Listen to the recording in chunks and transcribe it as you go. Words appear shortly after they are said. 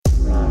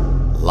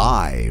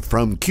Live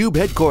from Cube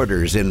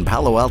headquarters in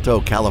Palo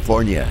Alto,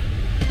 California,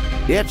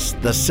 it's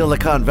the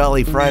Silicon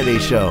Valley Friday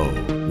Show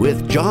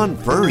with John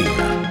Furrier.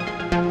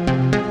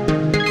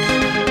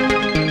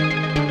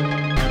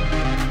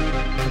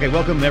 Okay,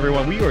 welcome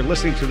everyone. We are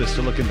listening to the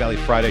Silicon Valley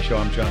Friday Show.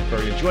 I'm John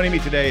Furrier. Joining me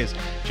today is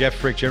Jeff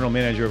Frick, General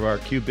Manager of our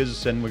Cube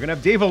Business, and we're going to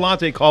have Dave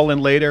Vellante call in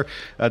later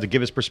to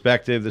give his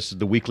perspective. This is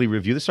the weekly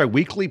review. This is our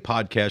weekly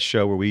podcast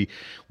show where we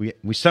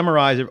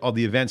summarize all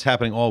the events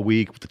happening all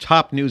week, the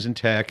top news in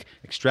tech,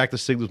 extract the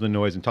signals from the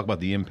noise, and talk about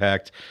the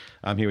impact.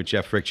 I'm here with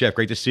Jeff Frick. Jeff,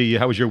 great to see you.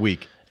 How was your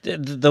week?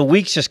 The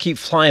weeks just keep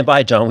flying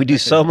by, John. We do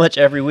so much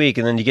every week,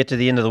 and then you get to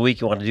the end of the week,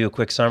 you want to do a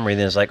quick summary, and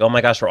then it's like, oh my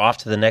gosh, we're off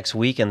to the next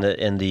week, and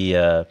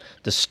the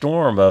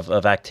storm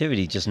of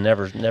activity just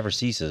never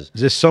ceases.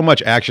 There's so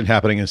much action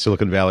happening in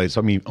Silicon Valley. It's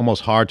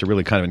almost hard to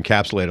really kind of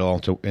encapsulate it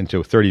all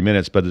into 30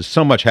 minutes, but there's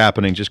so much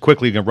happening. Just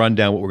quickly going to run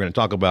down what we're going to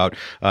talk about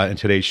in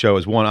today's show.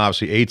 Is one,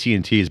 obviously,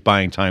 AT&T is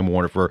buying Time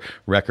Warner for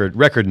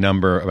record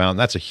number amount.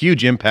 That's a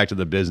huge impact of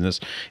the business.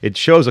 It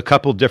shows a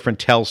couple different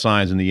tell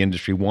signs in the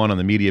industry. One, on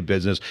the media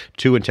business.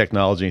 Two, in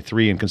technology.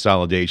 Three, in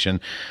consolidation.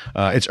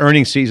 It's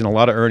earnings season. A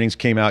lot of earnings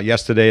came out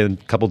yesterday and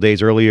a couple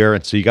days earlier.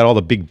 And so you got all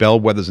the big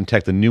bellwethers in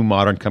tech, the new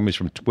modern companies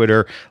from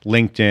Twitter,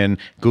 LinkedIn,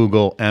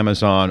 Google,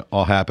 Amazon,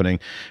 all happening.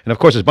 And of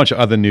course, there's a bunch of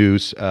other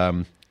news.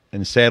 And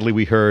sadly,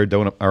 we heard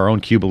our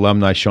own Cube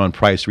alumni, Sean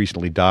Price,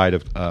 recently died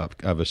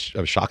of a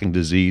shocking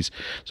disease.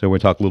 So we're going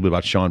to talk a little bit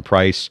about Sean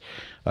Price.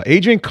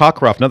 Adrian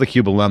Cockcroft, another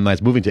Cube alumni,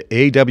 is moving to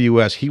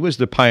AWS. He was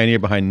the pioneer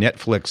behind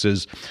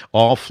Netflix's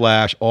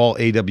all-flash, all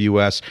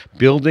AWS,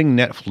 building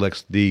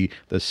Netflix, the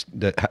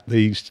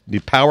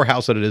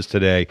powerhouse that it is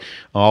today,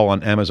 all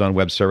on Amazon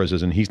Web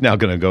Services, and he's now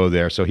going to go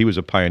there. So he was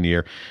a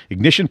pioneer.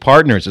 Ignition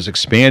Partners is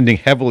expanding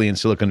heavily in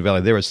Silicon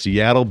Valley. They're a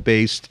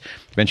Seattle-based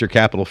venture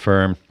capital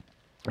firm.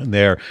 And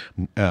they're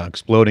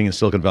exploding in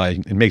Silicon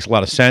Valley. It makes a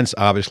lot of sense.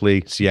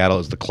 Obviously, Seattle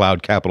is the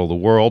cloud capital of the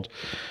world.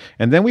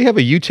 And then we have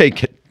a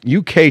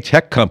UK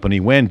tech company,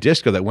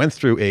 WANdisco, that went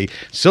through a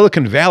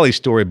Silicon Valley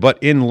story, but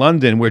in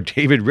London, where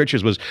David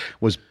Richards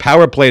was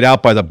power played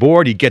out by the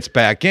board. He gets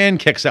back in,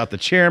 kicks out the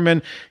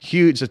chairman.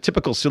 Huge, it's a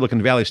typical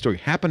Silicon Valley story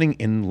happening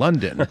in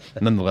London.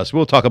 Nonetheless,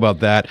 we'll talk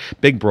about that.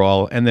 Big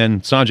brawl. And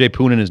then Sanjay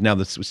Poonen is now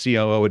the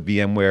COO at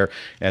VMware,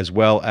 as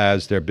well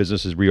as their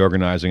business is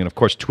reorganizing. And of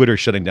course, Twitter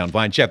shutting down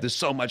Vine. Jeff, there's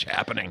so much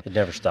happening. It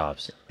never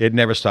stops. It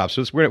never stops.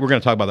 So we're going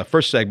to talk about the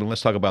first segment.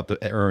 Let's talk about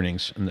the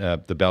earnings,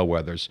 the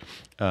bellwethers.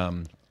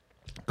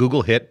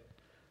 Google hit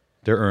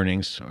their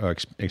earnings, or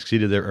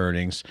exceeded their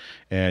earnings,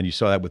 and you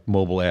saw that with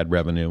mobile ad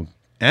revenue.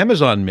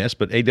 Amazon missed,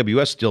 but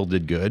AWS still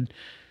did good.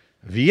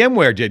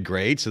 VMware did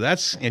great, so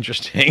that's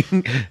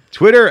interesting.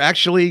 Twitter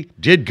actually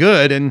did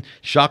good and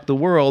shocked the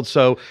world.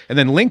 And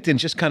then LinkedIn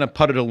just kind of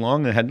putted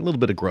along and had a little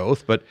bit of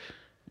growth, but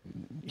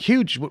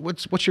huge.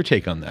 What's your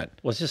take on that?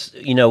 Well, it's just,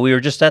 we were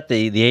just at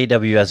the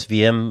AWS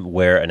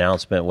VMware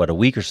announcement, a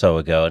week or so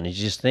ago, and you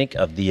just think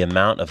of the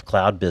amount of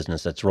cloud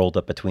business that's rolled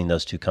up between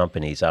those two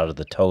companies out of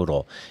the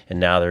total, and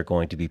now they're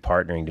going to be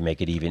partnering to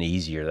make it even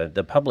easier.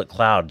 The public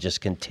cloud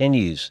just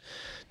continues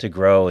to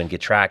grow and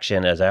get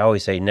traction. As I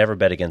always say, never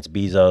bet against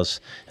Bezos,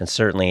 and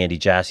certainly Andy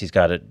Jassy's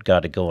got it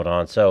going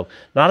on. So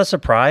not a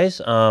surprise.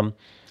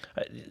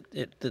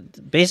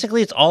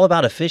 Basically, it's all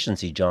about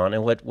efficiency, John.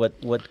 And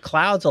what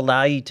clouds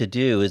allow you to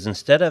do is,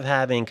 instead of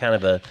having kind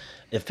of a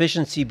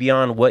efficiency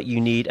beyond what you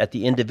need at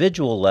the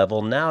individual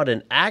level, now at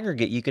an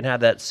aggregate, you can have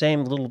that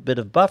same little bit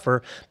of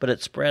buffer, but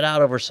it's spread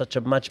out over such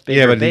a much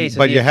bigger base.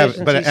 But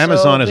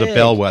Amazon is a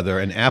bellwether,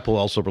 and Apple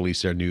also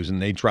released their news,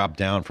 and they dropped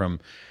down from,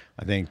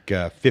 I think,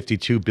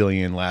 $52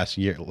 billion last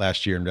year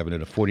in revenue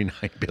to $49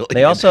 billion.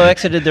 They also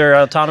exited their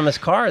autonomous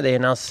car. They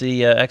announced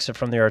the exit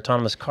from their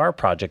autonomous car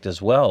project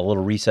as well. A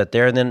little reset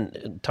there. And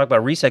then talk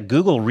about reset.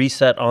 Google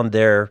reset on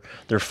their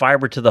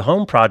fiber to the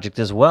home project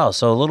as well.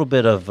 So a little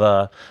bit of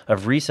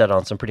reset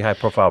on some pretty high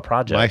profile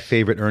projects. My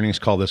favorite earnings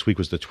call this week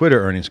was the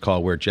Twitter earnings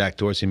call, where Jack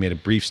Dorsey made a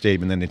brief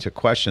statement, then they took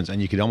questions,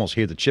 and you could almost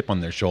hear the chip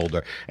on their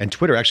shoulder. And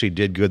Twitter actually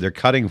did good. They're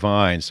cutting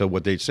Vine. So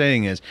what they're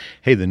saying is,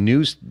 hey,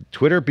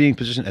 Twitter being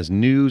positioned as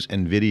news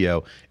and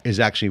video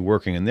is actually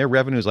working, and their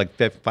revenue is like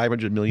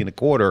 $500 million a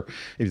quarter.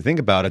 If you think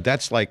about it,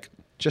 that's like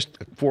just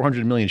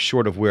 $400 million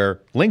short of where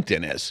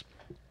LinkedIn is.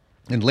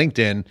 And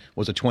LinkedIn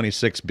was a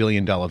 $26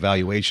 billion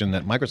valuation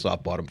that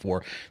Microsoft bought them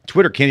for.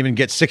 Twitter can't even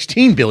get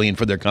 $16 billion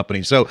for their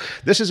company. So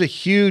this is a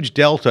huge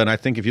delta. And I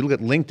think if you look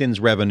at LinkedIn's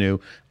revenue,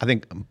 I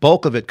think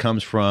bulk of it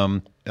comes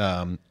from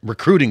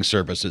recruiting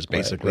services,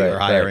 basically, or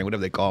hiring,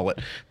 whatever they call it.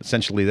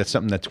 Essentially, that's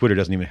something that Twitter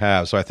doesn't even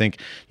have. So I think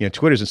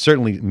Twitter's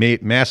certainly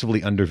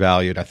massively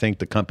undervalued. I think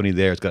the company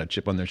there has got a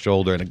chip on their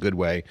shoulder in a good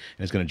way,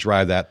 and is going to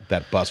drive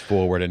that bus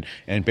forward.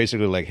 And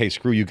basically, like, hey,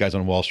 screw you guys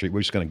on Wall Street.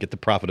 We're just going to get the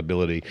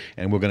profitability,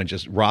 and we're going to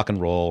just rock and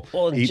roll.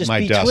 Well, eat just my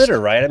be dust. Twitter,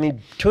 right? I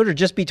mean, Twitter,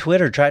 just be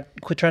Twitter.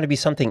 Quit trying to be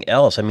something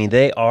else. I mean,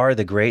 they are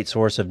the great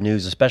source of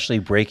news, especially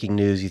breaking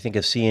news. You think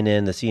of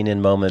CNN, the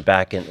CNN moment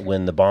back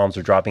when the bombs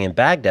were dropping in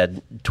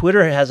Baghdad.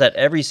 Twitter has that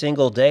every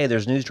single day.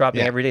 There's news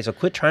dropping every day. So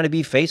quit trying to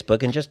be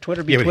Facebook and just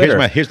Twitter be Twitter.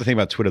 But here's the thing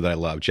about Twitter that I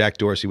love. Jack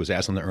Dorsey was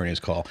asked on the earnings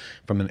call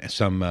from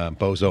some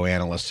bozo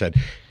analyst, said,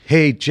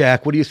 hey,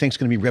 Jack, what do you think is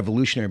going to be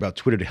revolutionary about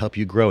Twitter to help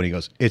you grow? And he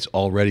goes, it's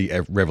already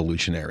a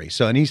revolutionary.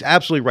 So, and he's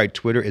absolutely right.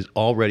 Twitter is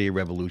already a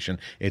revolution.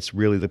 It's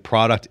really, the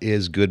product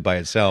is good by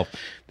itself.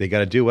 They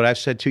got to do what I've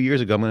said 2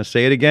 years ago. I'm going to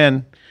say it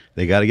again.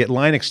 They got to get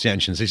line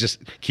extensions. They just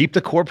keep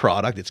the core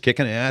product. It's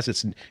kicking ass.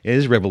 It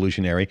is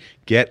revolutionary.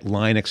 Get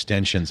line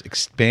extensions.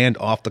 Expand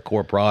off the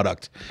core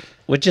product.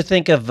 What'd you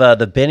think of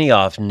the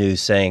Benioff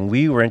news saying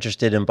we were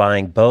interested in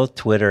buying both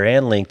Twitter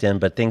and LinkedIn,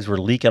 but things were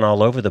leaking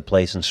all over the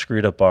place and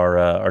screwed up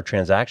our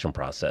transaction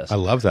process? I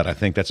love that. I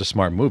think that's a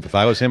smart move. If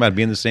I was him, I'd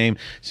be in the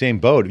same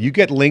boat. If you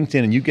get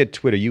LinkedIn and you get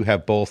Twitter, you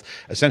have both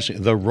essentially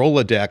the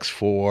Rolodex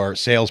for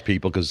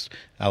salespeople, because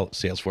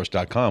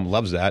Salesforce.com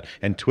loves that,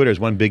 and Twitter is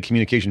one big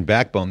communication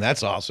backbone.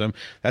 That's awesome.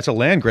 That's a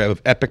land grab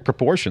of epic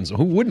proportions.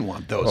 Who wouldn't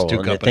want those two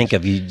companies? Think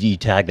of you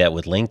tag that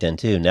with LinkedIn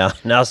too.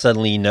 Now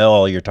suddenly you know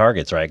all your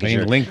targets, right?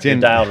 Because LinkedIn you're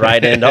dialed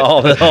right into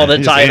all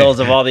the titles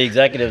of all the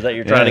executives that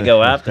you're trying to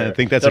go after. I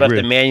think that's don't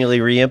have to manually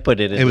re-input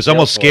it. It was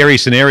almost scary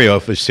scenario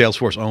if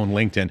Salesforce owned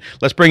LinkedIn.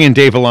 Let's bring in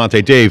Dave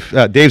Vellante.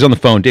 Dave's on the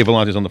phone. Dave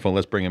Vellante's on the phone.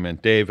 Let's bring him in.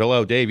 Dave,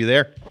 hello. Dave, you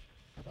there?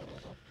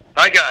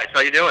 Hi guys,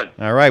 how you doing?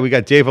 All right, we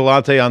got Dave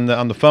Vellante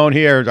on the phone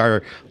here.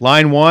 Our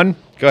line one.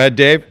 Go ahead,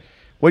 Dave.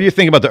 What do you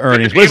think about the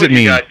earnings? What does it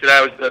mean? Guys, today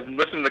I was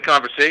listening to the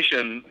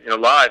conversation,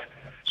 live.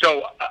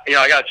 So,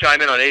 I got to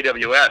chime in on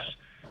AWS.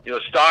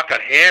 Stock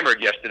got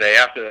hammered yesterday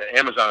after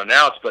Amazon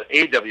announced, but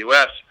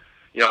AWS,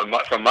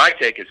 from my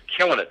take, is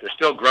killing it. They're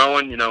still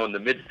growing, in the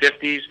mid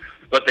 50s.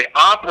 But the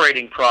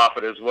operating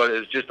profit is what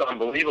is just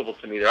unbelievable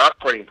to me. Their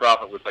operating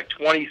profit was like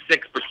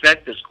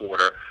 26% this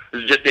quarter.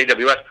 This is just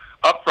AWS,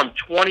 up from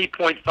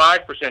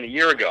 20.5% a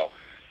year ago.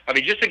 I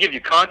mean, just to give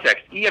you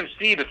context,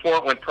 EMC, before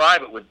it went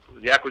private with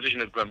the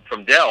acquisition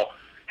from Dell,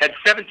 had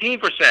 17%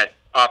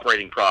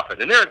 operating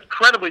profit. And they're an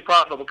incredibly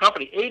profitable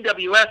company.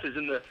 AWS is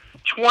in the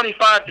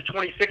 25 to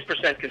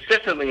 26%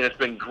 consistently, and it's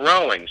been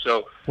growing.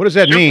 So, what does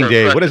that mean,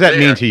 Dave? What does that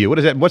mean to you?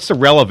 What's the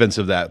relevance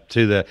of that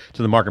to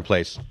the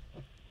marketplace?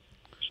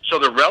 So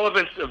the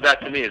relevance of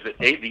that to me is that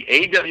the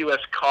AWS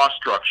cost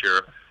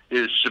structure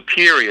is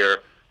superior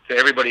to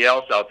everybody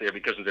else out there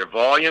because of their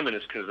volume, and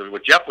it's because of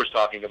what Jeff was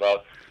talking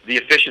about, the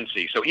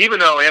efficiency. So even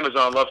though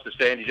Amazon loves to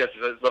say, and Jeff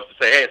loves to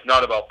say, hey, it's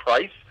not about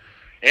price,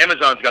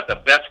 Amazon's got the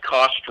best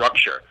cost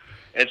structure.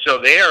 And so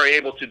they are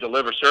able to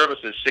deliver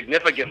services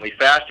significantly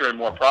faster and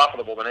more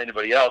profitable than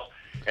anybody else.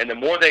 And the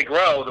more they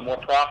grow, the more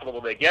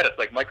profitable they get. It's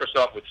like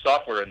Microsoft with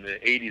software in the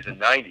 80s and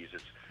 90s.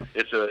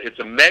 It's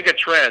a mega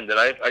trend that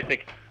I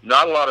think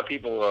not a lot of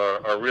people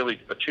are really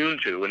attuned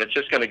to, and it's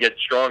just going to get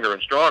stronger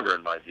and stronger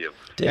in my view.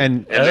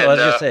 And I was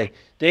going to say,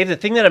 Dave, the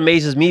thing that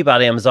amazes me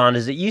about Amazon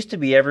is it used to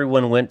be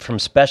everyone went from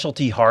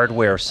specialty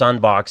hardware, Sun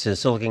boxes,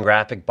 silicon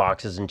graphic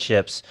boxes and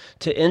chips,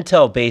 to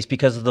Intel-based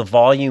because of the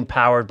volume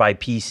powered by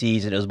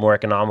PCs, and it was more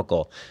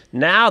economical.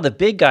 Now the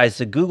big guys,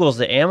 the Googles,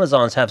 the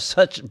Amazons, have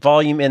such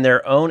volume in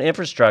their own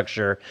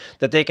infrastructure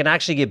that they can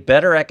actually get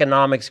better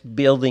economics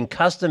building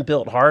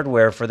custom-built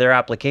hardware for their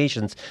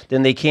applications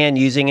than they can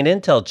using an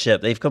Intel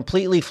chip. They've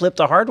completely flipped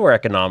the hardware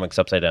economics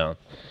upside down.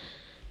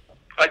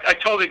 I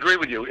totally agree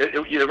with you.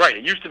 You're right.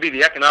 It used to be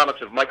the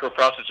economics of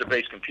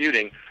microprocessor-based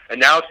computing, and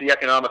now it's the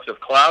economics of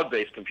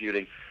cloud-based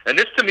computing. And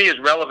this, to me, is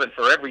relevant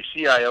for every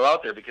CIO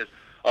out there because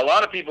a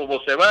lot of people will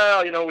say,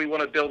 well, we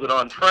want to build it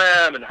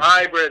on-prem and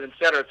hybrid, et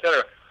cetera, et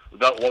cetera.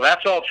 Well,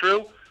 that's all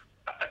true.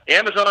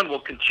 Amazon will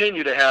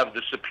continue to have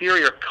the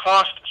superior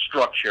cost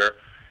structure,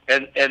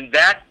 and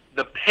that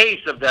the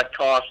pace of that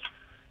cost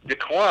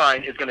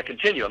decline is going to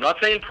continue. I'm not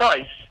saying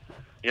price.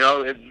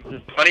 There's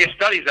plenty of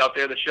studies out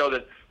there that show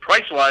that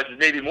price-wise is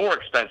maybe more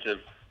expensive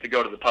to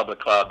go to the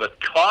public cloud,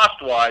 but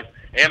cost-wise,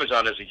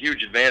 Amazon has a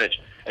huge advantage.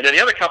 And then the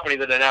other company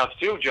that announced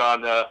too,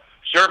 John,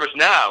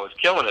 ServiceNow is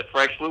killing it.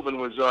 Frank Slootman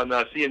was on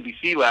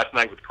CNBC last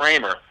night with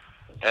Kramer,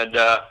 and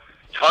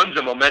tons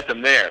of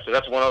momentum there. So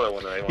that's one other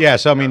one that I want to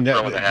so I mean,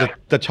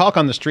 the talk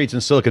on the streets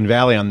in Silicon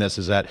Valley on this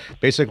is that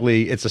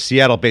basically it's a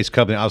Seattle-based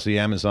company, obviously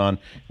Amazon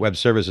Web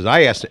Services.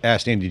 I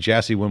asked Andy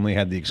Jassy when we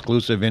had the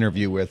exclusive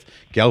interview with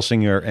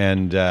Gelsinger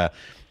and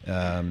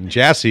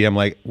Jassy, I'm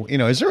like,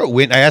 is there a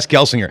win? I asked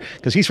Gelsinger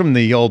because he's from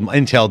the old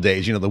Intel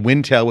days. The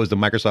Wintel was the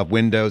Microsoft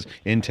Windows,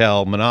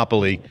 Intel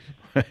monopoly,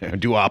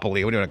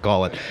 duopoly, what do you want to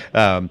call it?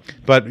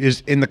 But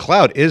is in the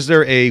cloud, is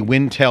there a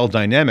Wintel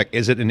dynamic?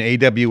 Is it an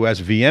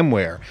AWS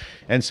VMware?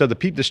 And so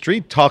the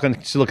street talk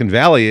in Silicon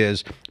Valley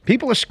is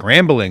people are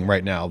scrambling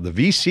right now. The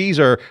VCs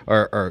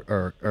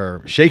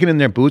are shaking in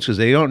their boots because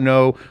they don't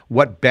know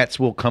what bets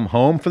will come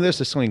home for this.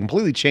 This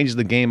completely changes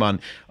the game on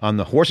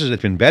the horses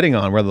they've been betting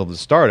on, rather than the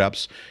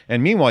startups.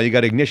 And meanwhile, you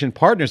got Ignition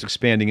Partners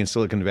expanding in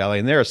Silicon Valley,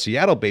 and they're a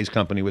Seattle-based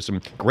company with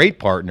some great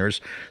partners.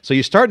 So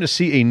you're starting to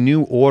see a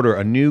new order,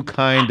 a new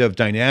kind of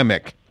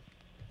dynamic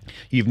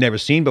you've never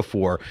seen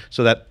before.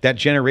 So that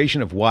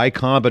generation of Y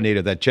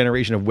Combinator, that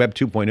generation of Web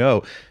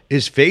 2.0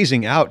 is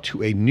phasing out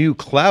to a new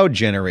cloud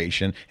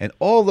generation, and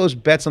all those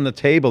bets on the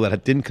table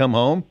that didn't come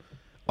home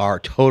are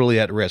totally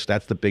at risk.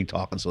 That's the big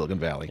talk in Silicon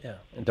Valley. Yeah,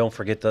 and don't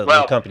forget the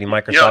company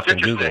Microsoft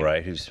and Google,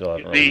 right, who still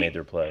haven't really made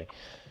their play.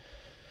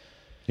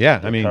 Yeah,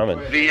 I mean,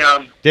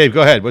 The Dave,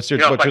 go ahead. What's your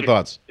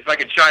thoughts? If I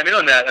could chime in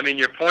on that, I mean,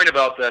 your point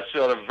about the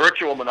sort of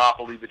virtual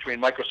monopoly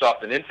between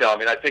Microsoft and Intel. I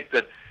mean, I think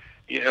that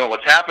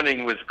what's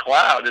happening with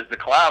cloud is the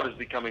cloud is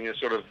becoming a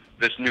sort of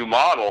this new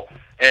model,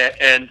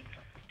 and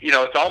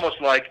it's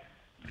almost like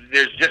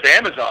there's just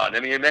Amazon. I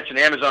mean, you mentioned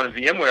Amazon and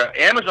VMware.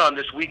 Amazon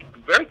this week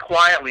very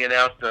quietly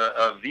announced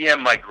a VM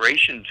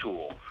migration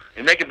tool.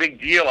 They make a big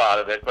deal out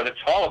of it, but it's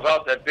all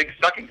about that big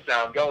sucking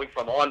sound going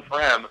from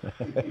on-prem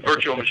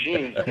virtual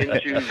machines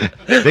into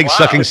the big cloud.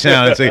 Sucking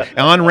sound. It's an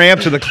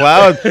on-ramp to the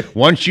cloud.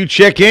 Once you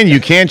check in, you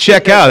can't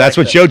check out. That's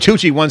what Joe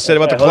Tucci once said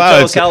about the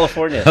cloud. Hotel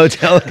California.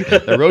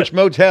 The Roach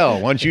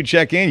Motel. Once you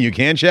check in, you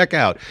can't check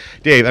out.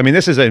 Dave, I mean,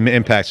 this is an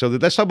impact. So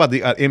let's talk about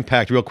the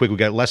impact real quick. We've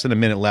got less than a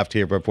minute left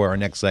here before our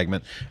next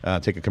segment.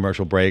 Take a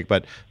commercial break.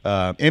 But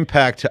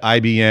impact to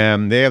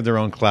IBM. They have their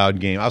own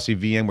cloud game. Obviously,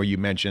 VMware you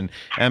mentioned.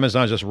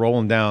 Amazon's just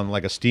rolling down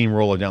like a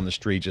steamroller down the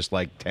street, just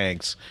like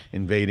tanks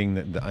invading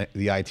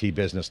the IT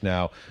business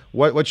now.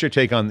 What's your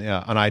take on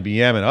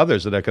IBM and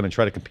others that are going to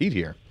try to compete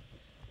here?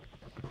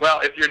 Well,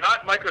 if you're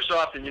not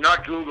Microsoft and you're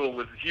not Google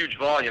with huge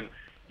volume,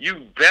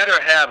 you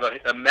better have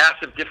a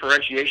massive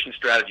differentiation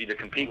strategy to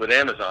compete with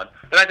Amazon.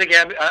 And I think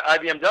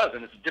IBM does,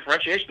 and its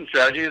differentiation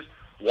strategy is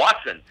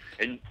Watson.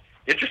 And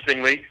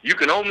interestingly, you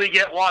can only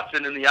get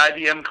Watson in the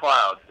IBM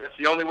cloud. That's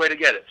the only way to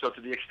get it. So to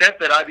the extent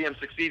that IBM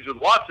succeeds with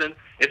Watson,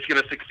 it's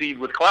going to succeed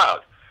with cloud.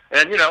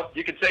 And,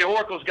 you could say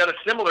Oracle's got a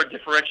similar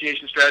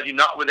differentiation strategy,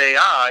 not with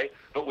AI,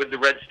 but with the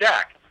red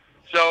stack.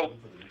 So,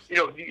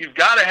 you've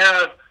got to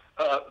have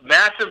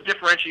massive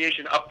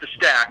differentiation up the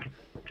stack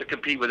to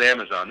compete with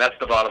Amazon. That's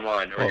the bottom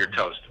line, or you're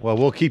toast. Well,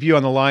 we'll keep you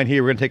on the line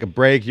here. We're going to take a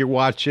break. You're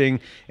watching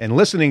and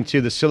listening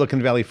to the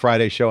Silicon Valley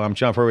Friday show. I'm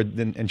John Furrier,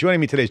 and joining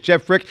me today is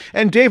Jeff Frick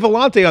and Dave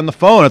Vellante on the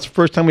phone. It's the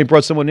first time we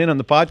brought someone in on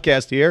the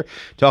podcast here,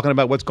 talking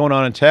about what's going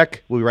on in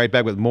tech. We'll be right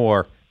back with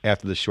more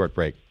after this short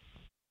break.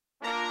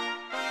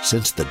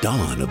 Since the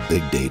dawn of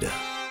big data,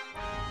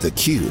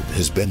 theCUBE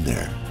has been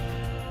there,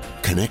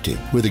 connecting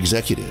with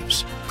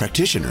executives,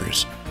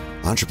 practitioners,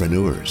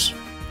 entrepreneurs,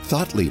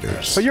 thought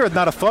leaders. But you're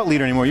not a thought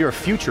leader anymore, you're a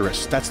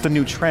futurist. That's the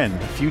new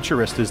trend.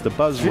 Futurist is the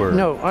buzzword.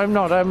 No, I'm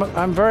not.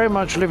 I'm very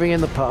much living in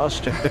the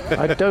past.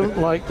 I don't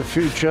like the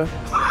future,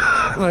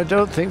 and I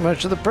don't think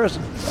much of the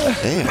present.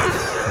 And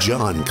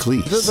John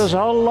Cleese. There's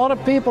a lot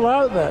of people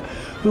out there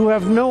who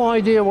have no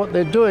idea what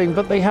they're doing,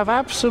 but they have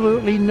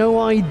absolutely no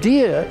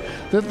idea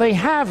that they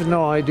have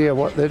no idea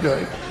what they're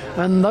doing.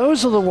 And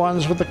those are the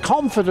ones with the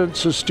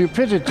confidence of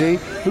stupidity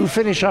who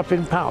finish up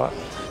in power.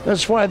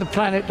 That's why the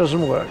planet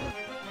doesn't work.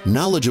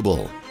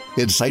 Knowledgeable,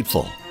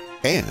 insightful,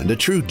 and a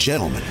true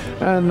gentleman.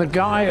 And the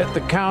guy at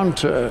the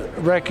counter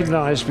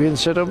recognized me and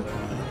said, are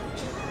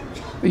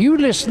you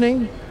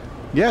listening?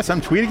 Yes,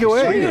 I'm tweeting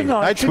away.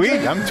 I'm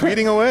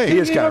tweeting away. He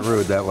is kind of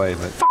rude that way,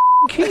 but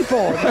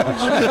Keyboard.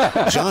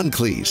 John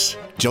Cleese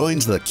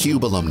joins the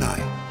CUBE alumni.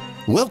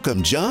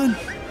 Welcome, John.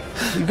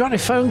 You got any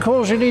phone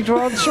calls you need to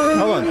answer?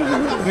 Hold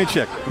on, let me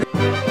check.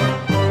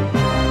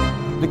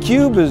 the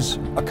Cube is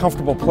a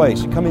comfortable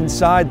place. You come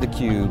inside the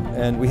Cube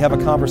and we have a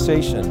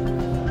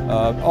conversation,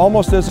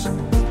 almost as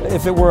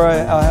if it were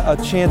a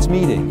chance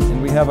meeting,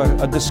 and we have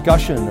a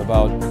discussion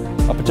about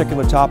a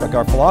particular topic.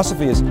 Our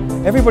philosophy is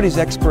everybody's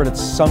expert at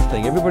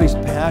something, everybody's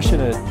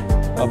passionate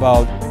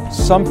about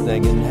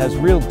something and has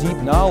real deep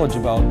knowledge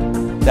about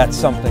that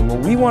something. Well,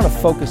 we want to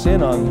focus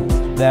in on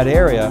that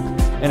area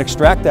and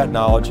extract that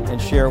knowledge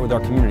and share it with our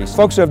communities.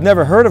 Folks who have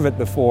never heard of it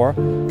before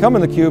come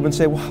in the Cube and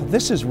say, wow,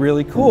 this is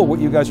really cool what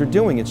you guys are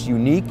doing. It's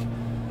unique,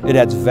 it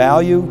adds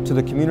value to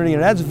the community,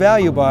 and it adds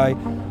value by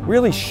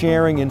really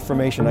sharing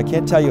information. I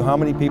can't tell you how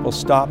many people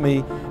stop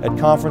me at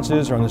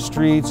conferences or on the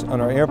streets,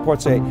 on our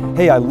airport, say,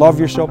 hey, I love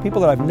your show.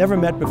 People that I've never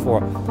met before.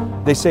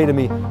 They say to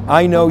me,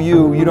 I know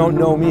you, you don't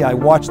know me. I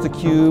watch the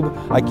Cube,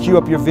 I queue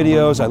up your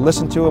videos, I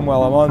listen to them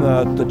while I'm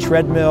on the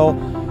treadmill.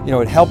 You know,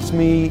 it helps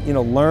me,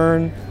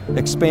 learn,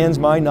 expands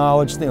my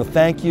knowledge.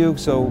 Thank you.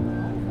 So,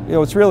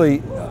 it's really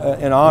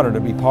an honor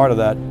to be part of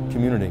that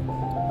community.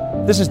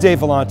 This is Dave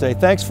Vellante.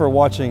 Thanks for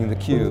watching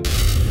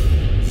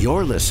theCUBE.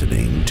 You're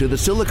listening to the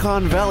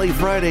Silicon Valley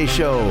Friday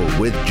Show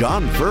with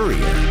John Furrier.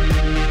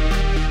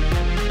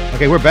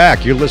 Okay, we're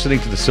back. You're listening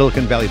to the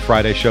Silicon Valley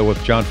Friday Show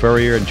with John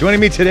Furrier. And joining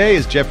me today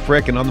is Jeff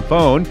Frick, and on the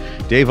phone,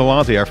 Dave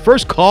Vellante, our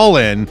first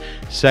call-in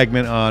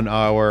segment on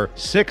our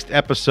 6th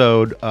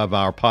episode of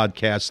our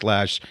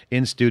podcast /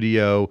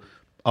 in-studio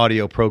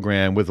audio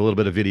program with a little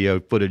bit of video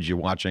footage you're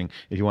watching.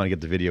 If you want to get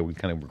the video, we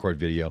kind of record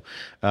video.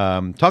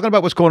 Talking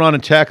about what's going on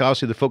in tech.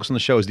 Obviously, the focus on the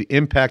show is the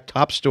impact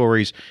top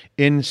stories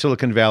in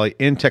Silicon Valley,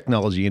 in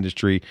technology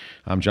industry.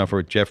 I'm John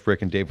Furrier, Jeff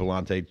Frick, and Dave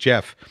Vellante.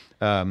 Jeff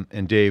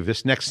and Dave,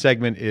 this next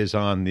segment is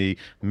on the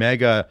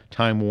mega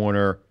Time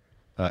Warner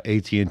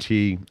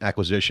AT&T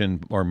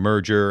acquisition or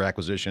merger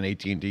acquisition.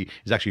 AT&T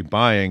is actually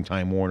buying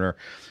Time Warner.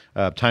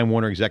 Time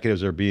Warner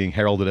executives are being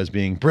heralded as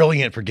being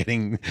brilliant for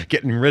getting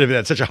rid of it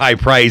at such a high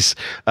price.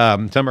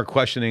 Some are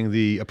questioning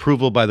the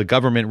approval by the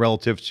government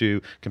relative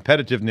to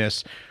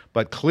competitiveness,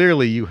 but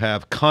clearly you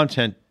have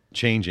content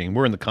changing.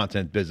 We're in the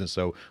content business,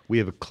 so we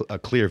have a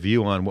clear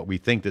view on what we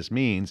think this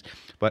means.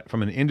 But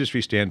from an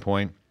industry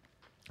standpoint,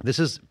 this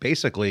is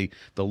basically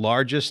the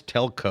largest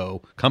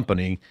telco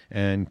company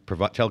and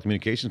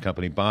telecommunications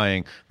company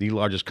buying the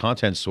largest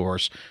content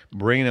source,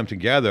 bringing them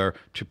together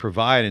to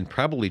provide and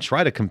probably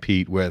try to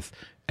compete with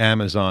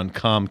Amazon,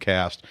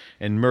 Comcast,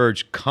 and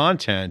merge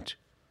content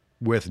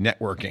with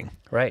networking.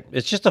 Right.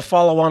 It's just a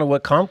follow-on of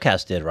what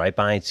Comcast did, right?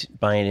 Buying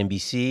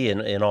NBC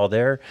and all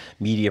their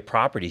media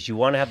properties. You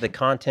want to have the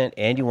content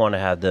and you want to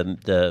have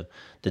the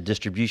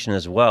distribution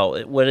as well.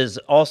 What is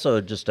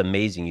also just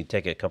amazing, you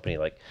take a company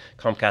like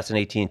Comcast and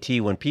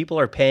AT&T, when people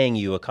are paying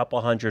you a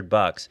couple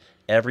 $100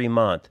 every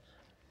month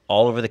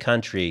all over the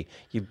country,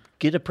 you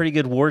get a pretty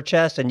good war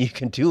chest and you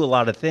can do a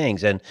lot of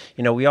things. And,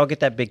 we all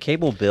get that big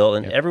cable bill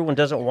and everyone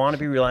doesn't want to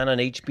be relying on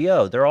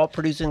HBO. They're all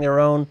producing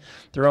their own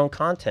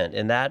content.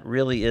 And that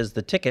really is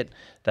the ticket.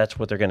 That's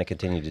what they're going to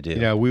continue to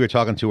do. We were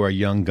talking to our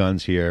young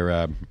guns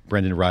here,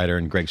 Brendan Ryder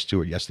and Greg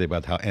Stewart, yesterday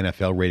about how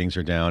NFL ratings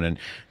are down.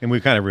 And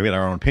we kind of revealed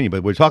our own opinion,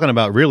 but we're talking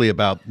about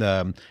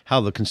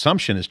how the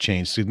consumption has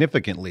changed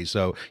significantly.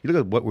 So you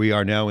look at what we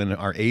are now in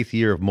our 8th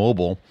year of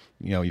mobile.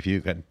 If you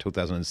got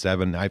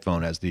 2007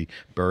 iPhone as the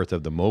birth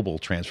of the mobile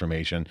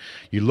transformation,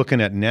 you're looking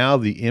at now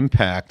the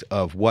impact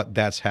of what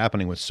that's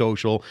happening with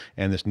social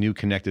and this new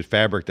connected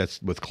fabric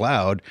that's with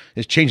cloud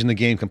is changing the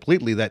game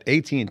completely. That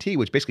AT&T,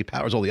 which basically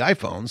powers all the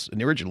iPhones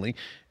originally,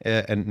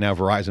 and now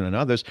Verizon and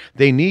others,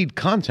 they need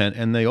content,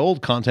 and the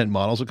old content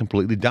models are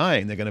completely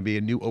dying. They're going to be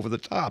a new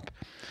over-the-top.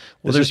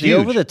 Well, there's the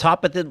over the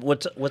top, but then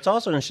what's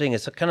also interesting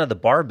is kind of the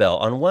barbell.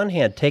 On one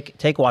hand,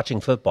 take watching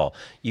football.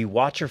 You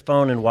watch your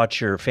phone and watch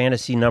your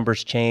fantasy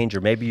numbers change, or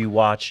maybe you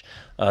watch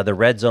the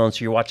red zone,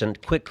 so you're watching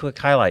quick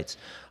highlights.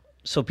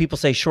 So people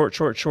say short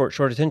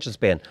attention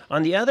span.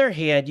 On the other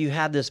hand, you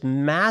have this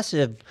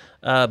massive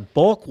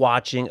bulk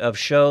watching of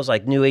shows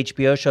like new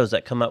HBO shows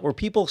that come up where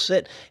people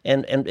sit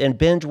and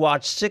binge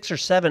watch 6 or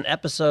 7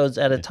 episodes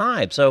at a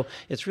time. So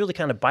it's really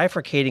kind of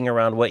bifurcating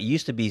around what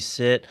used to be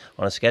sit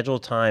on a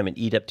scheduled time and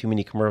eat up too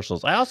many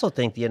commercials. I also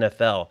think the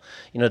NFL,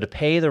 to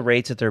pay the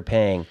rates that they're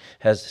paying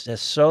has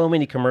so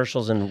many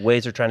commercials and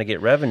ways they're trying to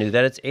get revenue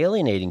that it's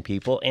alienating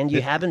people, and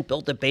you haven't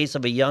built a base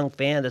of a young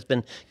fan that's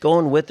been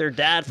going with their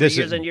dad for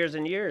years and years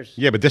and years.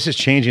 Yeah, but this is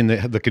changing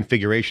the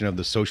configuration of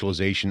the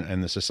socialization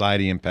and the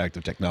society impact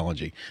of technology.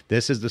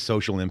 This is the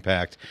social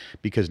impact,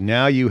 because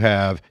now you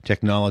have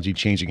technology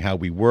changing how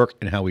we work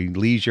and how we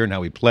leisure and how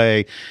we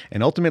play.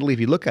 And ultimately, if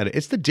you look at it,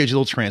 it's the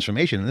digital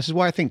transformation. And this is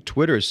why I think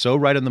Twitter is so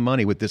right on the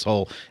money with this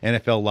whole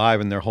NFL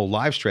Live and their whole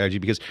live strategy,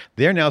 because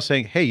they're now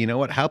saying, hey, you know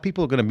what? How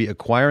people are going to be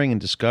acquiring and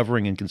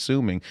discovering and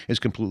consuming is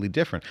completely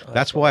different.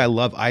 That's why I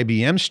love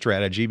IBM's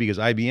strategy, because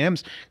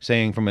IBM's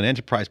saying from an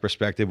enterprise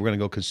perspective, we're going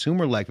to go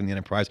consumer-like in the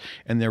enterprise,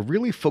 and they're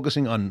really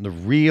focusing on the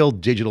real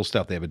digital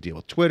stuff. They have a deal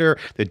with Twitter.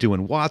 They're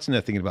doing Watson.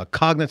 They're thinking about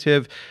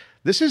cognitive.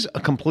 This is a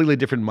completely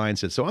different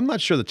mindset. So I'm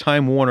not sure the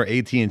Time Warner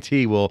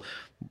AT&T will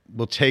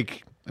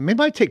take. It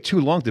might take too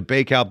long to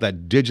bake out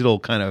that digital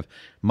kind of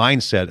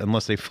mindset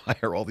unless they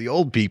fire all the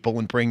old people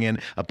and bring in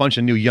a bunch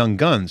of new young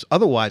guns.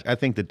 Otherwise, I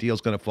think the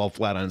deal's going to fall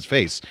flat on its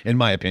face, in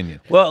my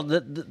opinion. Well,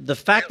 the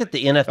fact that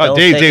the NFL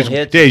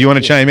Dave, you want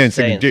to chime in?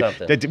 We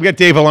got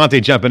Dave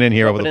Vellante jumping in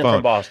here over the phone.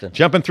 From Boston.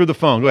 Jumping through the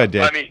phone. Go ahead,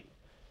 Dave. I mean,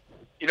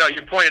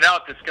 you pointed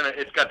out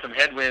it's got some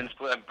headwinds.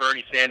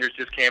 Bernie Sanders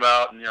just came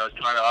out and is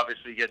trying to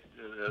obviously get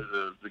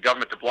the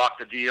government to block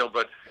the deal.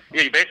 But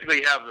you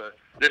basically have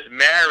this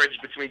marriage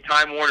between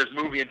Time Warner's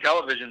movie and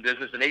television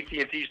business and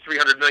AT&T's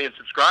 300 million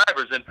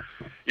subscribers. And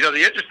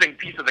the interesting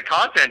piece of the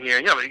content here,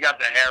 you got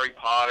the Harry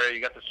Potter, you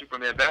got the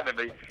Superman, Batman,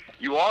 but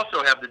you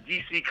also have the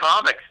DC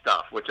Comics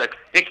stuff, which I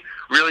think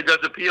really does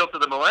appeal to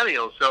the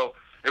millennials. So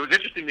it was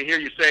interesting to hear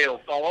you say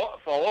it'll fall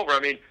over. I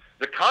mean,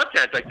 the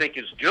content I think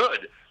is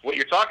good. What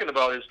you're talking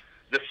about is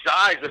the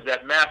size of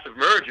that massive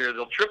merger.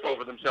 They'll trip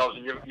over themselves,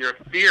 and your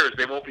fear is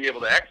they won't be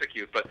able to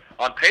execute. But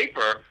on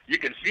paper, you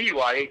can see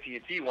why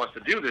AT&T wants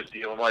to do this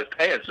deal and why it's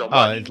paying so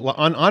much.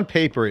 On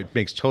paper, it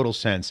makes total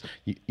sense.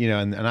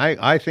 And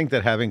I think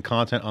that having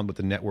content on with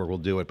the network will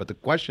do it. But the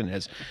question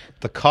is,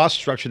 the cost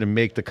structure to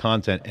make the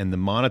content and the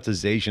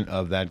monetization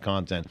of that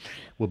content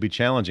will be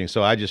challenging.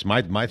 So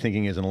my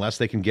thinking is, unless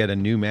they can get a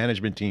new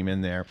management team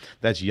in there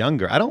that's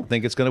younger, I don't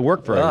think it's going to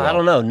work very well. I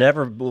don't know.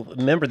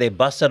 Remember, they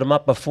busted them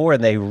up before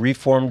and they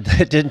reformed.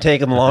 It didn't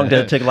take them long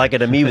to like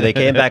it immediately. They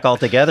came back all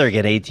together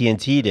again.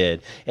 AT&T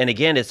did. And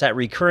again, it's that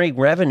recurring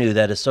revenue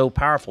that is so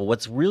powerful.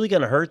 What's really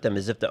going to hurt them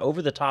is if the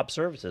over-the-top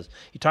services,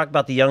 you talk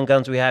about the young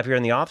guns we have here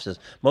in the offices,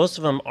 most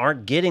of them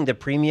aren't getting the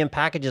premium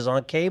packages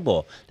on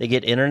cable. They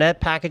get internet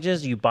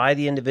packages. You buy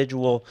the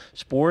individual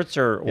sports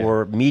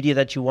or media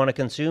that you want to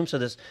consume. So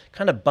this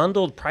kind of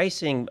bundled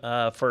pricing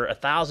for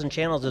 1,000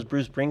 channels, as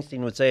Bruce Springsteen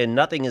would say, and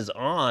nothing is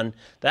on,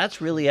 that's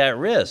really at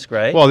risk,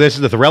 right? Well, this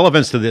is the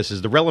relevance to this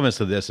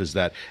is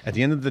that at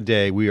the end of the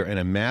day, we are in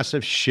a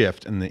massive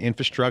shift in the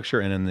infrastructure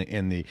and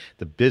in the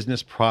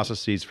business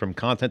processes from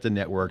content to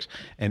networks.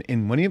 And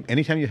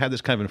anytime you have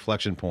this kind of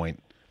inflection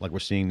point, like we're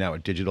seeing now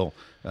with digital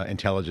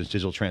intelligence,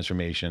 digital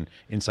transformation,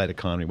 insight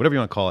economy, whatever you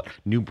want to call it,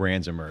 new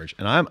brands emerge.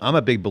 And I'm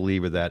a big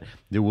believer that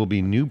there will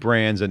be new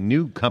brands and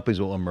new companies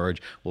will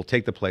emerge, will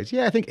take the place.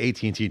 Yeah, I think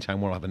AT&T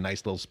Time Warner will have a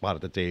nice little spot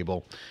at the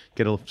table,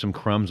 get some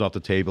crumbs off the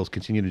tables,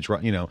 continue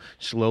to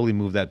slowly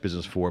move that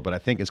business forward. But I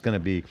think it's going to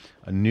be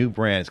a new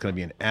brand. It's going to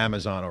be an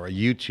Amazon or a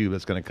YouTube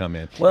that's going to come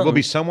in. Well, it will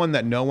be someone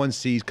that no one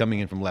sees coming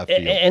in from left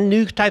field. And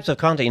new types of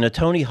content.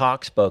 Tony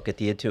Hawk spoke at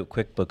the Intuit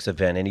QuickBooks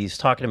event, and he's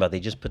talking about they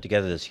just put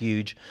together this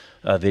huge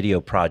video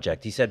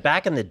project. He said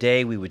back in the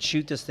day, we would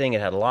shoot this thing.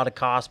 It had a lot of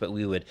cost, but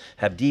we would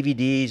have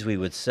DVDs. We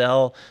would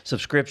sell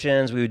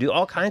subscriptions. We would do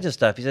all kinds of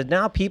stuff. He said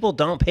now people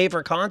don't pay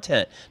for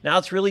content. Now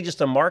it's really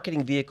just a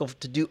marketing vehicle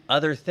to do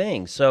other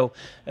things. So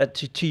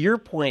to your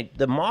point,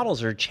 the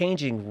models are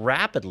changing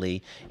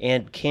rapidly.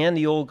 And can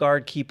the old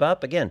guard keep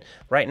up? Again,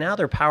 right now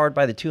they're powered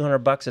by the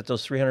 $200 that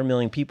those 300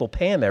 million people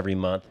pay them every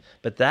month.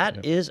 But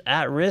that is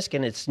at risk,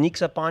 and it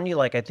sneaks up on you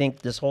like I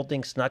think this whole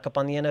thing snuck up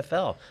on the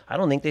NFL. I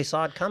don't think they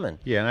saw it coming.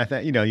 Yeah, and I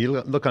think,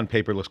 you look on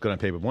paper, it looks good on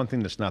paper. One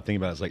thing that's not thinking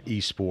about is like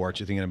esports.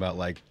 You're thinking about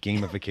like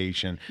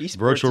gamification,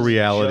 virtual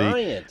reality.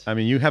 Giant. I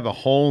mean, you have a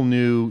whole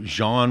new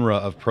genre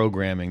of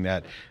programming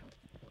that,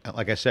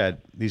 like I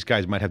said, these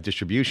guys might have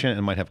distribution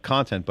and might have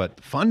content, but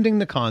funding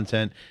the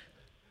content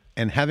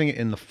and having it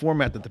in the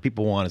format that the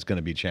people want is going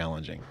to be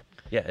challenging.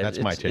 Yeah, that's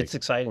my take. It's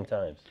exciting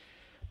times.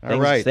 All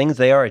right. Things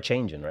they are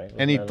changing, right?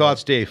 Any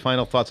thoughts, Dave?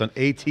 Final thoughts on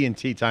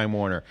AT&T Time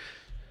Warner?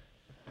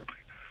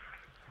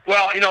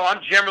 Well,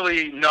 I'm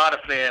generally not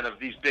a fan of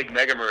these big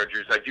mega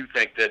mergers. I do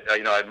think that,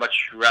 I'd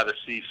much rather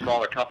see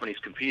smaller companies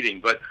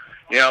competing. But,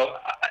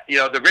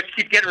 the rich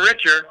keep getting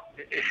richer.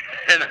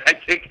 And I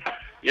think,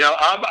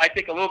 I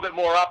think a little bit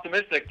more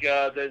optimistic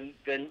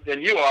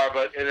than you are,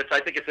 but I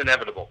think it's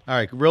inevitable. All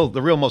right.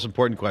 The real most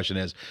important question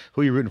is,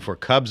 who are you rooting for,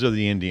 Cubs or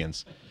the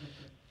Indians?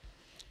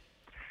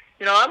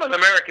 I'm an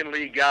American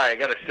League guy, I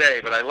got to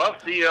say, but I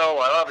love Theo.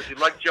 I obviously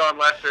like John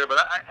Lester, but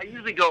I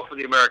usually go for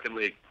the American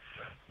League.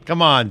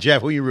 Come on,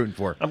 Jeff, who are you rooting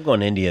for? I'm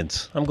going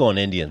Indians. I'm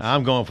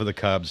going for the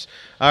Cubs.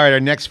 All right,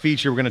 our next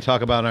feature we're going to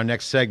talk about, our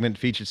next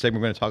featured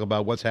segment, we're going to talk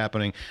about what's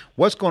happening,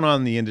 what's going on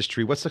in the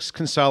industry, what's this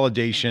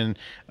consolidation,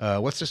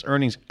 what's this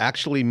earnings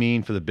actually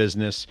mean for the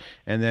business,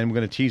 and then we're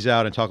going to tease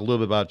out and talk a little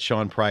bit about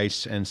Sean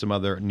Price and some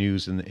other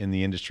news in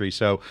the industry.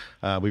 So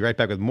we'll be right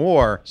back with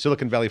more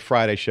Silicon Valley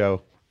Friday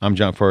Show. I'm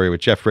John Furrier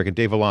with Jeff Frick and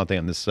Dave Vellante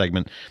on this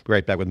segment. We'll be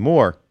right back with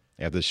more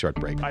after this short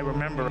break. I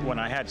remember when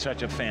I had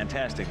such a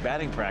fantastic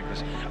batting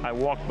practice, I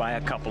walked by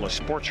a couple of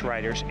sports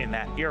writers in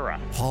that era.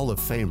 Hall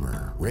of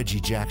Famer Reggie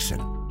Jackson.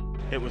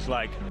 It was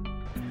like,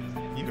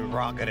 you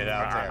rocketed it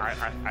out there.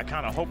 I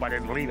kind of hope I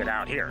didn't leave it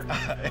out here.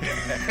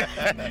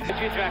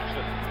 Reggie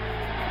Jackson.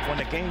 When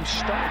the game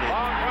started,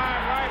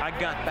 I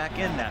got back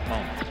in that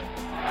moment.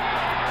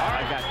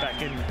 I got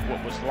back in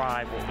what was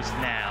live, what was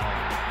now.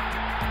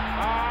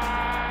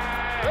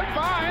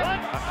 Goodbye.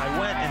 I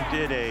went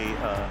and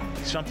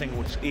did something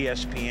with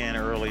ESPN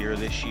earlier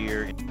this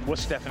year with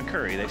Stephen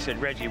Curry. They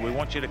said, Reggie, we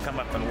want you to come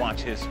up and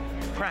watch his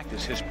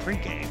practice, his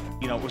pregame.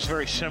 It was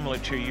very similar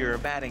to your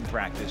batting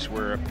practice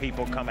where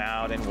people come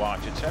out and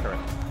watch, etc.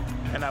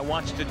 And I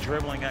watched the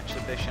dribbling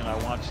exhibition.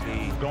 I watched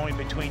the going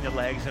between the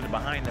legs and the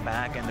behind the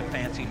back and the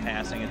fancy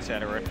passing,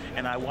 etc.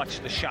 And I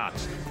watched the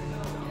shots.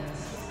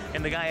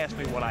 And the guy asked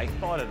me what I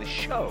thought of the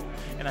show.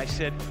 And I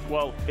said,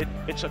 well,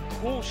 it's a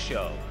cool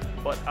show,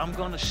 but I'm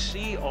going to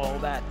see all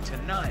that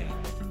tonight.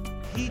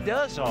 He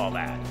does all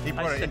that. He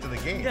brought it into the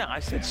game. Yeah, I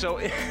said, so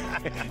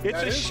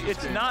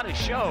it's not a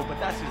show, but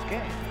that's his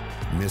game.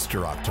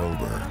 Mr.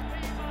 October.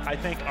 I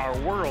think our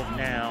world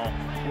now,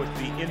 with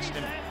the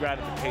instant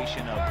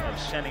gratification of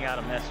sending out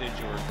a message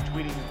or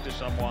tweeting to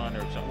someone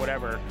or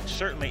whatever,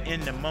 certainly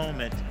in the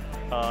moment,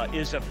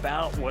 is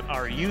about what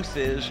our youth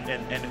is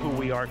and who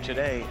we are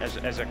today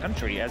as a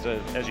country, as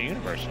a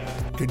universe.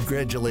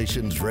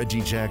 Congratulations,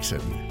 Reggie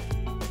Jackson.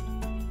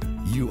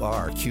 You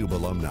are CUBE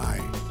alumni.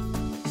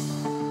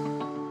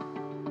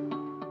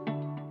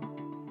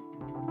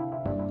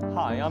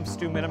 Hi, I'm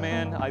Stu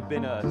Miniman. I've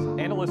been an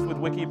analyst with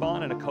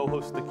Wikibon and a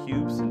co-host of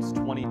theCUBE since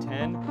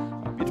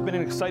 2010. It's been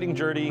an exciting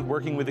journey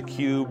working with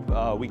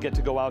theCUBE. We get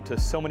to go out to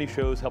so many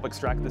shows, help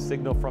extract the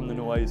signal from the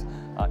noise,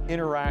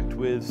 interact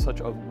with such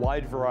a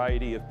wide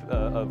variety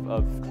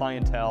of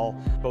clientele,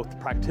 both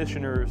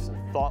practitioners,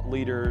 thought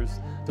leaders,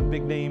 some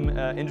big name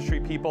industry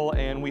people,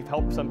 and we've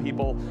helped some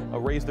people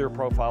raise their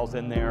profiles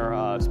in there.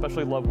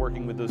 Especially love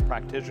working with those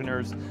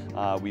practitioners.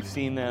 We've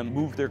seen them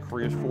move their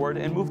careers forward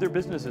and move their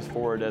businesses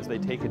forward as they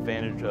take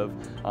advantage of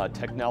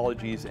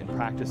technologies and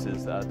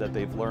practices that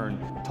they've learned,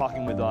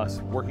 talking with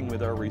us, working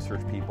with our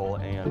research people,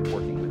 and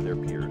working with their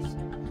peers.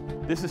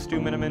 This is Stu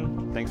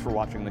Miniman. Thanks for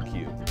watching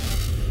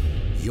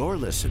theCUBE. You're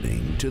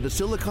listening to the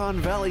Silicon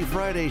Valley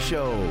Friday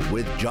Show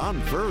with John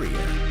Furrier.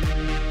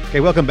 Hey,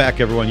 welcome back,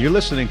 everyone. You're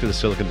listening to the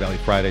Silicon Valley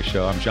Friday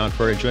Show. I'm John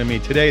Furrier. Joining me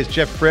today is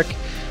Jeff Frick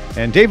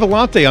and Dave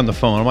Vellante on the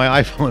phone. On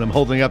my iPhone, I'm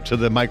holding up to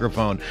the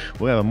microphone.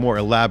 We have a more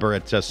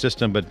elaborate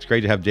system, but it's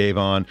great to have Dave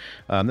on.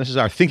 This is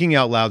our Thinking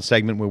Out Loud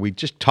segment where we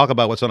just talk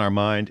about what's on our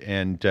mind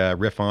and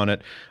riff on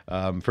it.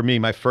 For me,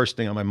 my first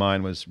thing on my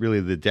mind was really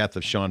the death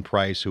of Sean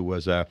Price, who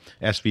was a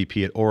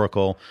SVP at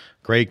Oracle.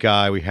 Great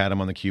guy. We had him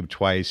on theCUBE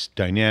twice.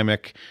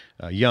 Dynamic,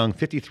 young,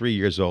 53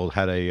 years old,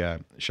 had a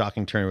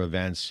shocking turn of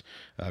events.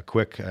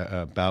 Quick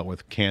bout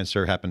with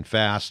cancer, happened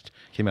fast,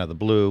 came out of the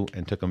blue,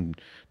 and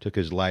took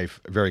his life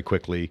very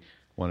quickly.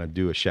 Want to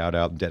do a shout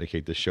out and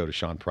dedicate this show to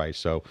Sean Price.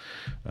 So,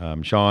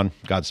 Sean,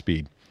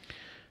 Godspeed.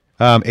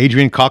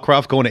 Adrian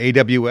Cockcroft going to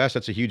AWS.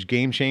 That's a huge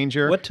game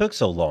changer. What took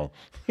so long?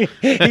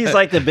 He's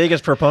like the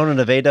biggest proponent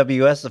of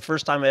AWS. The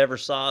first time I ever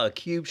saw a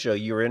CUBE show,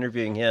 you were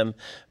interviewing him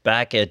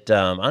back at,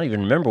 I don't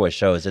even remember what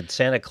show. It was at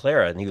Santa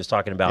Clara, and he was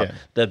talking about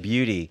the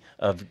beauty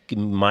of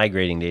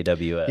migrating to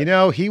AWS. You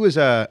know, he was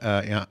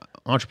a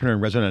entrepreneur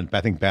and resident,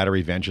 I think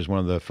Battery Ventures, one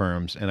of the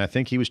firms, and I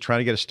think he was trying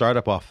to get a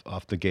startup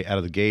off the gate, out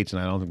of the gates,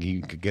 and I don't think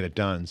he could get it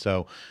done.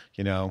 So,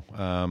 you know,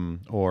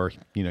 or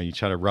you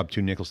try to rub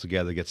two nickels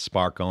together, get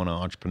spark going, an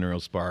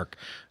entrepreneurial spark.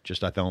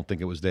 Just I don't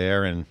think it was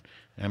there, and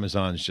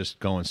Amazon's just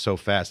going so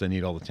fast; they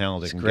need all the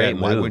talent they can get.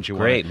 Why wouldn't you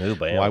Great move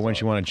by Amazon. Why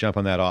wouldn't you want to jump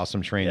on that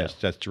awesome train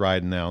that's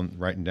riding down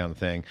the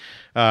thing?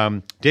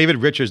 David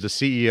Richards, the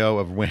CEO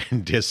of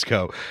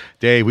WANdisco.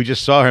 Dave, we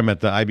just saw him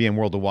at the IBM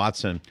World of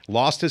Watson.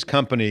 Lost his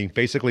company,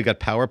 basically got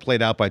power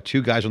played out by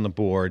two guys on the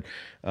board,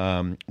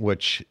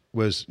 which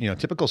was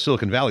typical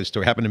Silicon Valley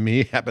story. Happened to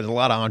me. Happened to a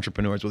lot of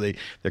entrepreneurs where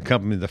their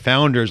company, the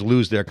founders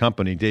lose their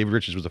company. David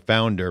Richards was a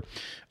founder.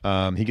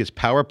 He gets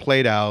power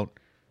played out.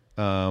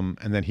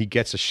 And then he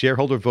gets a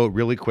shareholder vote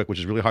really quick, which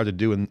is really hard to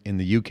do in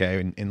the UK,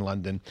 in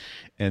London,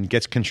 and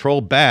gets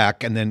control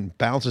back, and then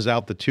bounces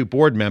out the two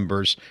board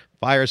members,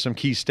 fires some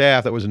key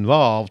staff that was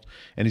involved,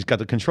 and he's got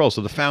the control.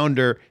 So the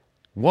founder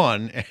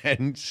won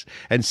and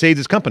saved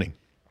his company.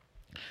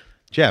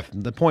 Jeff,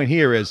 the point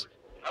here is,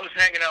 I was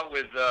hanging out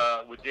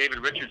with David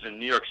Richards in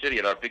New York City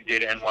at our Big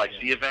Data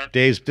NYC event.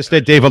 This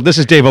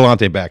is Dave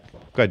Vellante back.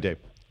 Go ahead, Dave.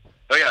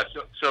 Oh yeah,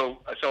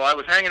 so I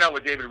was hanging out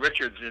with David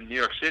Richards in New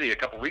York City a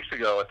couple weeks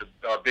ago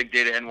at our Big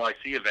Data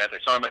NYC event. I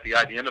saw him at the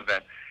IBM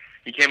event.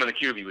 He came on the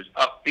Cube. He was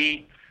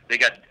upbeat. They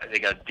got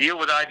a deal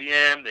with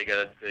IBM. They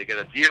got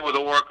a deal with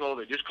Oracle.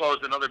 They just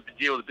closed another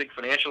deal with a big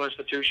financial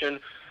institution.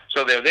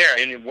 So they're there.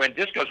 And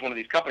WANdisco is one of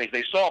these companies.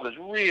 They solve this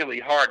really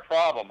hard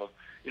problem of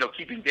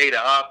keeping data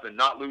up and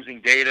not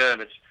losing data,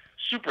 and it's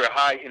super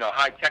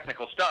high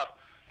technical stuff.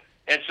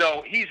 And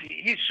so he's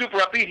super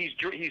upbeat.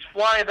 He's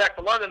flying back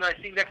to London, and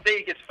I see next day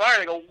he gets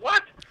fired. I go,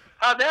 what?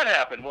 How'd that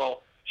happen?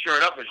 Well, sure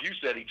enough, as you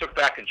said, he took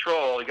back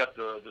control. He got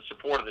the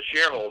support of the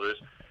shareholders,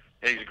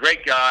 and he's a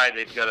great guy.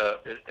 They've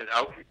got an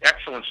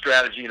excellent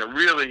strategy and a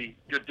really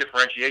good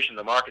differentiation in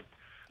the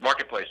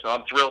marketplace. So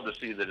I'm thrilled to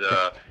see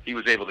that he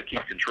was able to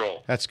keep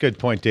control. That's a good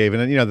point, Dave.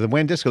 And the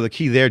WANdisco, the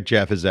key there,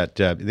 Jeff, is that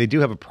they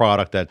do have a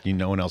product that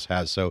no one else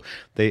has. So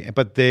they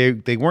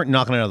weren't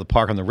knocking it out of the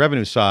park on the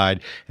revenue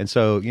side. And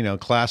so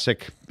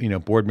classic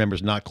board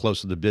members not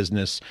close to the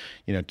business,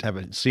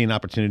 see an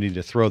opportunity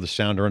to throw the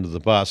sounder under the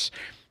bus.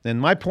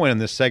 And my point in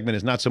this segment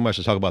is not so much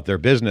to talk about their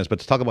business, but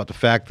to talk about the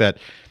fact that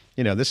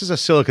this is a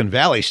Silicon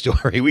Valley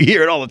story. We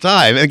hear it all the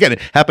time. And again,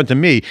 it happened to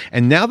me.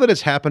 And now that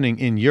it's happening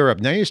in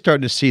Europe, now you're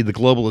starting to see the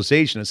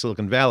globalization of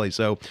Silicon Valley.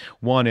 So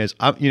one is,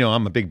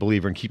 I'm a big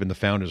believer in keeping the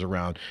founders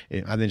around.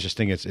 I just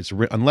think it's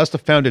unless the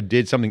founder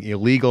did something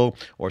illegal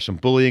or some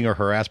bullying or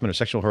harassment or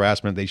sexual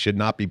harassment, they should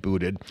not be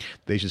booted.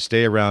 They should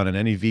stay around. And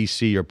any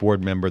VC or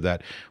board member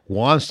that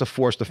wants to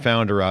force the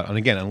founder out, and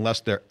again,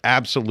 unless they're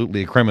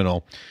absolutely a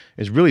criminal,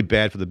 is really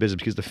bad for the business,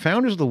 because the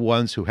founders are the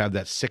ones who have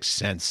that sixth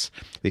sense.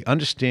 They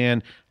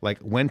understand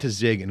when to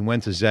zig and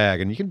when to zag.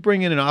 And you can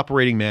bring in an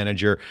operating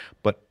manager,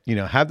 but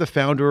have the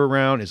founder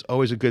around is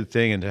always a good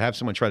thing. And to have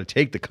someone try to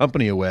take the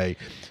company away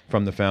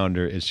from the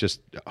founder is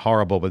just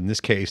horrible. But in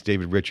this case,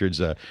 David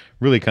Richards,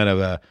 really kind of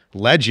a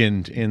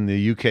legend in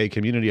the UK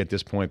community at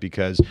this point,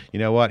 because you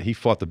know what? He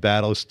fought the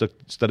battle,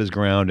 stood his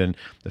ground, and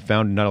the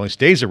founder not only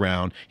stays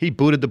around, he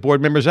booted the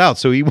board members out.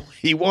 So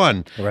he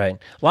won. Right.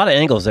 A lot of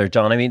angles there,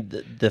 John. I mean,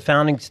 the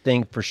founding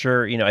thing for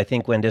sure, I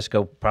think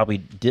WANdisco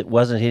probably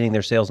wasn't hitting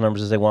their sales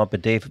numbers as they want,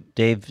 but Dave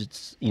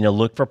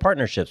looked for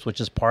partnerships, which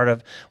is part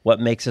of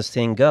what makes this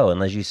thing go.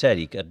 And as you said,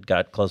 he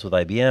got close with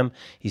IBM.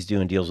 He's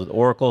doing deals with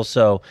Oracle.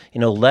 So,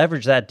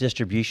 leverage that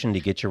distribution to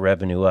get your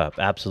revenue up.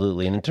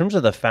 Absolutely. And in terms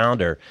of the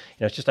founder,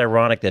 it's just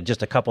ironic that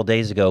just a couple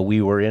days ago,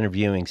 we were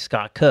interviewing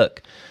Scott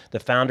Cook, the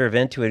founder of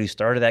Intuit, who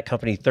started that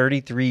company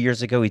 33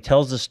 years ago. He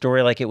tells the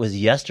story like it was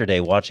yesterday,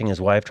 watching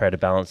his wife try to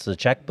balance the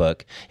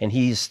checkbook. And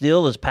he's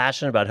still as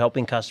passionate about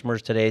helping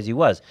customers today as he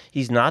was.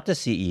 He's not the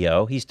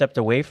CEO. He stepped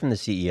away from the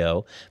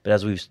CEO. But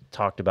as we've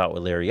talked about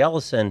with Larry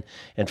Ellison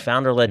and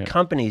founder-led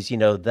companies,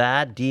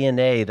 that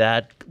DNA,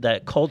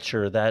 that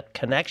culture, that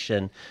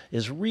connection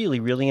is really,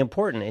 really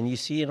important. And you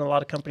see in a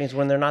lot of companies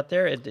when they're not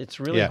there, it's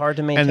really hard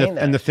to maintain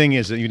that. And the thing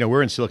is that,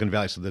 we're in Silicon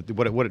Valley, so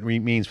what it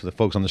means for the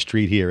folks on the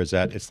street here is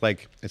that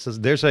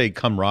there's a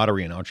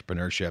camaraderie in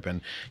entrepreneurship.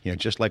 And,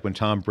 just like when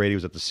Tom Brady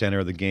was at the center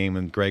of the game,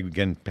 and Greg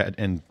again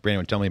and Brandon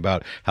would tell me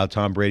about how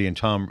Tom Brady and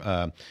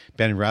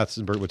Ben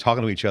Roethlisberger were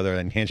talking to each other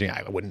and handshaking.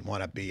 I wouldn't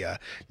want to be,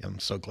 I'm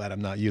so glad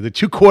I'm not you. The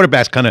two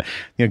quarterbacks kind of,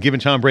 giving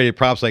Tom Brady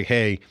props like,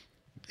 hey,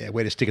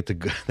 way to stick it to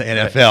the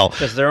NFL.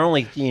 Because they're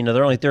only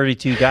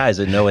 32 guys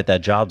that know what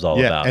that job's all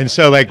about. And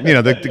so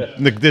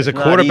there's a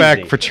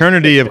quarterback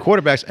fraternity of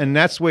quarterbacks, and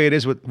that's the way it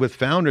is with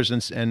founders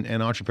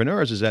and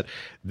entrepreneurs, is that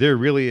there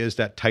really is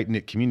that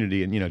tight-knit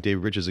community. And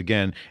David Richards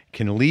again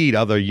can lead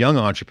other young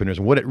entrepreneurs.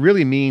 And what it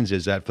really means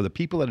is that for the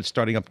people that are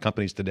starting up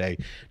companies today,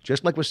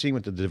 just like we're seeing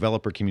what the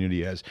developer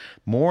community is,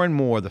 more and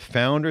more the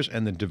founders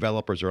and the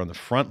developers are on the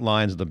front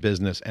lines of the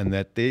business, and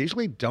that they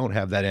usually don't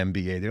have that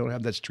MBA, they don't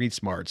have that street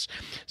smarts.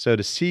 So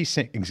to see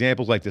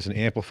examples like this and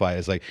amplify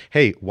is like,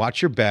 hey,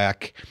 watch your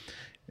back.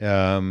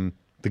 The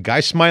guy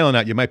smiling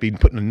at you might be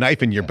putting a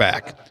knife in your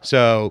back.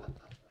 So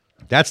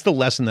that's the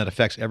lesson that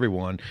affects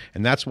everyone,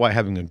 and that's why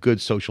having a good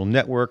social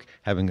network,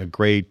 having a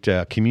great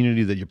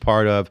community that you're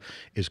part of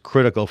is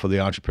critical for the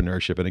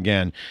entrepreneurship. And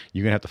again,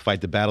 you're going to have to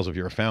fight the battles if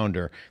you're a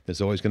founder. There's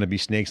always going to be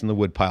snakes in the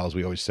wood pile, as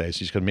we always say, so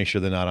you just got to make sure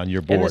they're not on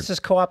your board. And this is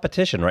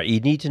co-opetition, right? You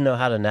need to know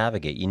how to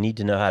navigate. You need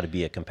to know how to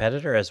be a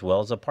competitor as well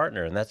as a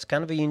partner, and that's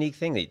kind of a unique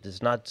thing.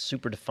 There's not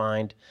super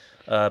defined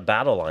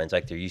battle lines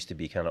like there used to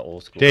be, kind of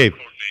old school. Dave.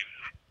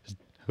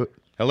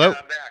 Hello? I'm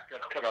back. I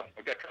got cut off.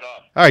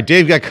 All right,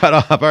 Dave got cut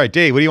off. All right,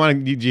 Dave, what do you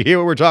want? Did you hear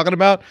what we're talking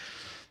about?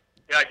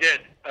 Yeah, I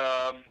did.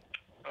 I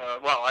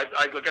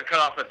got cut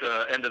off at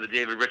the end of the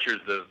David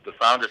Richards, the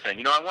founder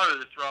thing. I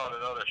wanted to throw out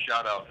another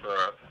shout-out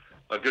for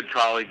a good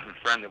colleague and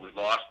friend that we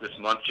lost this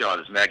month, John,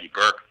 is Maggie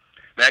Burke.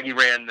 Maggie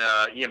ran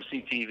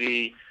EMC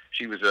TV.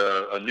 She was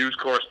a news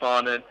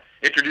correspondent,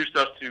 introduced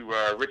us to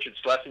Richard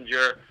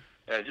Schlesinger,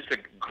 just a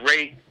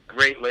great,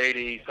 great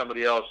lady,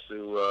 somebody else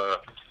who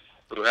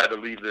had to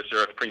leave this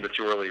earth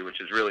prematurely,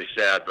 which is really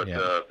sad. But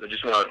I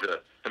just wanted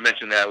to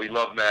mention that. We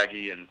love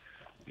Maggie, and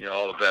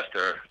all the best to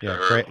her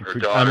daughter.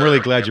 I'm really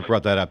glad you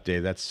brought that up,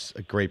 Dave. That's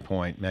a great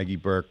point. Maggie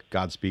Burke,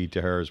 Godspeed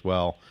to her as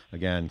well.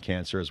 Again,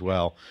 cancer as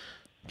well.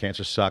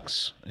 Cancer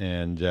sucks,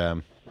 and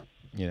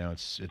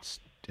it's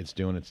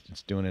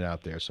doing it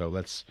out there. So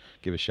let's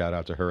give a shout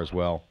out to her as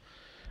well.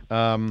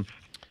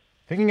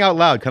 Thinking out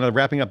loud, kind of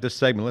wrapping up this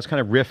segment, let's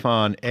kind of riff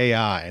on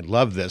AI. I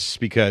love this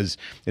because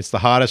it's the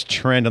hottest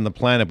trend on the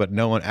planet, but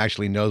no one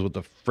actually knows what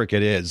the frick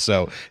it is.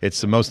 So it's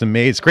the most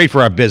amazing. It's great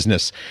for our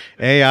business.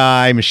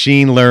 AI,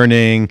 machine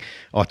learning,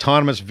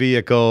 autonomous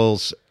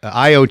vehicles,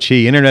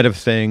 IoT, Internet of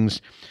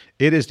Things.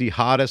 It is the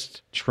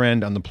hottest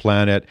trend on the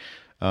planet.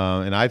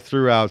 And I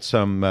threw out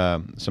some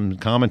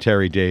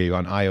commentary, Dave,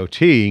 on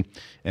IoT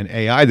and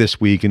AI this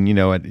week. And,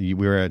 we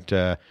were at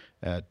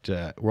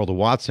World of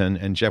Watson,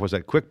 and Jeff was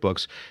at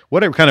QuickBooks.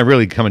 What it kind of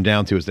really coming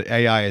down to is that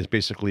AI is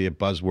basically a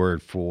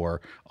buzzword for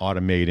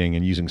automating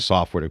and using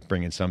software to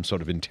bring in some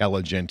sort of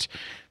intelligent,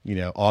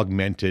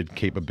 augmented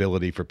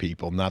capability for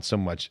people, not so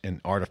much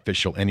an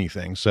artificial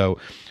anything. So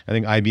I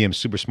think IBM's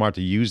super smart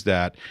to use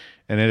that,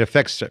 and it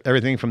affects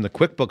everything from the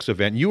QuickBooks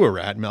event you were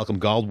at. Malcolm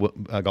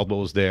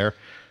Gladwell was there.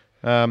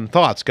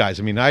 Thoughts,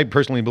 guys? I mean, I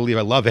personally believe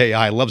I love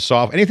AI. I love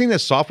software. Anything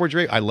that's software,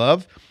 I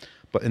love.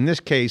 But in this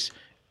case,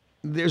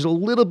 there's a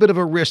little bit of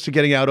a risk to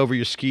getting out over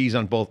your skis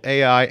on both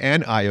AI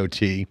and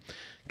IoT,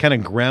 kind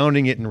of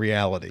grounding it in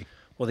reality.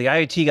 Well, the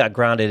IoT got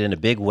grounded in a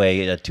big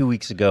way 2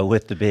 weeks ago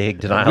with the big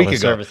denial of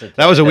service.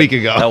 That was a week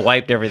ago. That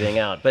wiped everything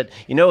out. But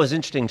it was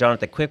interesting, John, at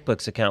the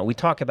QuickBooks account, we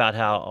talk about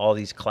how all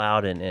these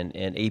cloud and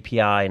API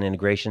and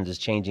integrations is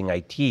changing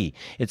IT.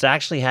 It's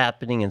actually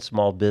happening in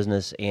small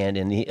business and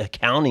in the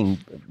accounting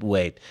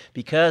way.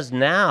 Because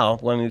now,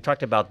 when we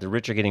talked about the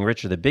rich are getting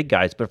richer, the big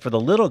guys, but for the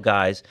little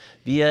guys,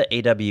 via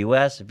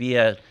AWS,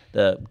 via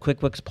the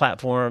QuickBooks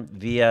platform,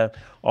 via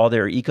all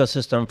their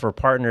ecosystem for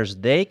partners,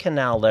 they can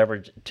now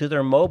leverage to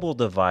their mobile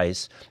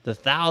device the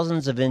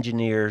thousands of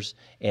engineers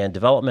and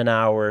development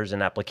hours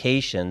and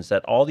applications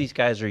that all these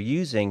guys are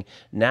using,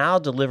 now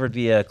delivered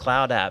via a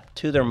cloud app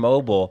to their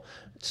mobile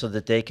so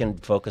that they can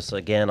focus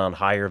again on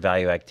higher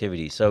value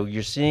activities. So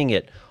you're seeing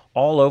it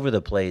all over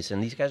the place,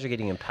 and these guys are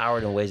getting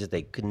empowered in ways that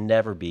they could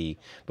never be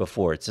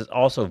before. It's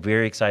also a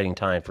very exciting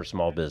time for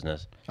small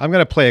business. I'm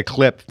going to play a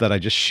clip that I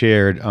just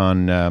shared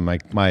on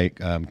my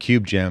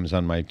Cube Gems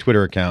on my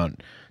Twitter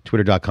account,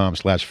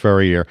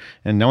 twitter.com/Furrier.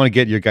 And I want to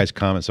get your guys'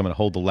 comments. I'm going to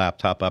hold the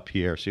laptop up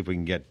here, see if we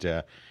can get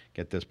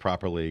this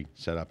properly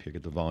set up here,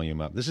 get the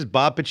volume up. This is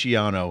Bob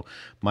Picciano,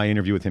 my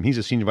interview with him. He's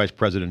a senior vice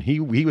president. He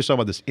was talking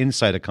about this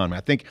insight economy.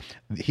 I think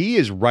he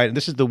is right. And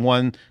this is the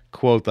one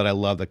quote that I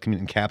love that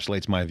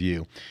encapsulates my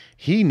view.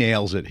 He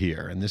nails it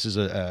here. And this is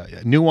a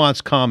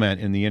nuanced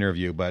comment in the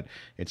interview, but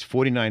it's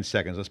 49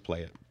 seconds. Let's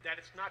play it. That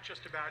it's not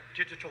just about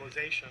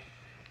digitalization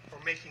or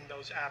making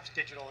those apps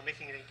digital and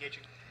making it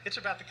engaging. It's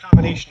about the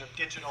combination of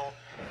digital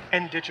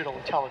and digital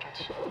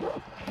intelligence.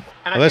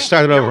 Well, let's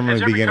start it over from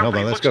the beginning. Hold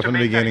on. Let's go from the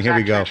beginning. Here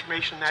we go.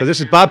 So this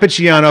is Bob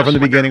Picciano from the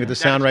beginning with the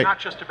sound right. It's not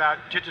just about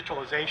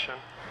digitalization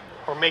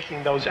or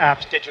making those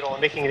apps digital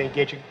and making it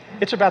engaging.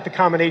 It's about the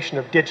combination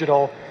of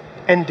digital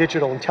and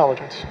digital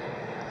intelligence.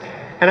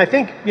 And I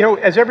think,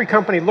 as every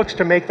company looks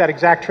to make that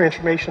exact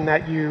transformation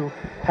that you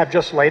have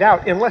just laid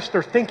out, unless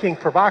they're thinking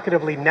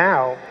provocatively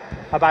now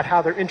about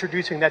how they're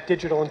introducing that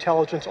digital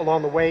intelligence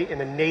along the way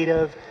in a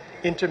native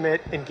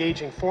intimate,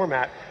 engaging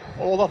format.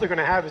 All they're going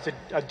to have is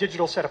a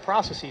digital set of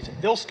processes.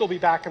 They'll still be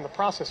back in the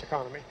process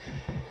economy.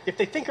 If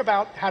they think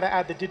about how to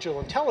add the digital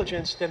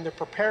intelligence, then they're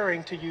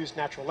preparing to use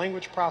natural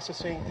language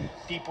processing,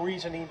 deep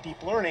reasoning,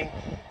 deep learning,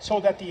 so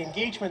that the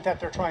engagement that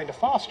they're trying to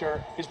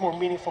foster is more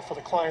meaningful for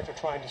the client they're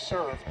trying to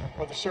serve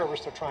or the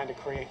service they're trying to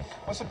create.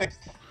 What's the big...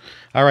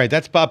 All right,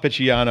 that's Bob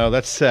Picciano.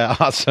 That's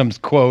awesome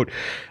quote.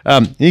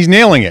 He's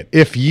nailing it.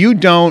 If you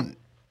don't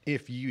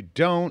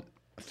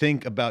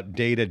think about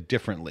data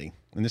differently,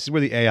 and this is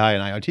where the AI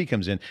and IoT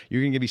comes in,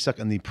 you're going to be stuck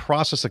in the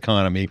process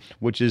economy,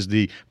 which is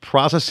the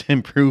process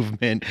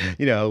improvement,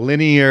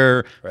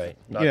 linear. Right,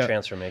 not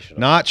transformational.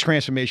 Not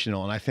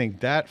transformational. And I think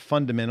that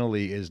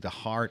fundamentally is the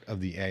heart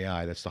of the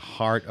AI. That's the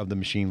heart of the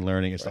machine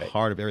learning. It's the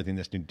heart of everything,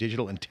 this new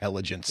digital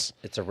intelligence.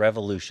 It's a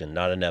revolution,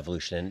 not an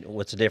evolution. And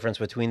what's the difference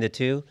between the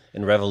two?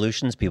 In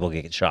revolutions, people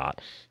get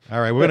shot.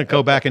 All right, we're going to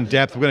go back in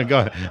depth. We're going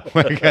to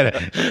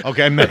go.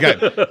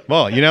 Okay.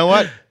 Well, you know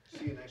what?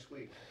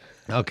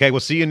 Okay, we'll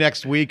see you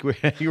next week.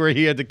 You were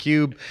here at the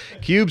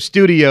Cube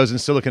Studios in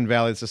Silicon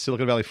Valley. It's the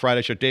Silicon Valley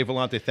Friday Show. Dave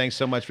Vellante, thanks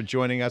so much for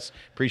joining us.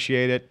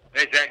 Appreciate it.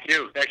 Hey, thank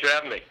you. Thanks for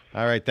having me.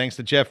 All right, thanks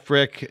to Jeff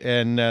Frick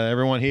and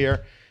everyone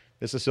here.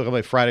 This is the Silicon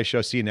Valley Friday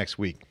Show. See you next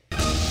week.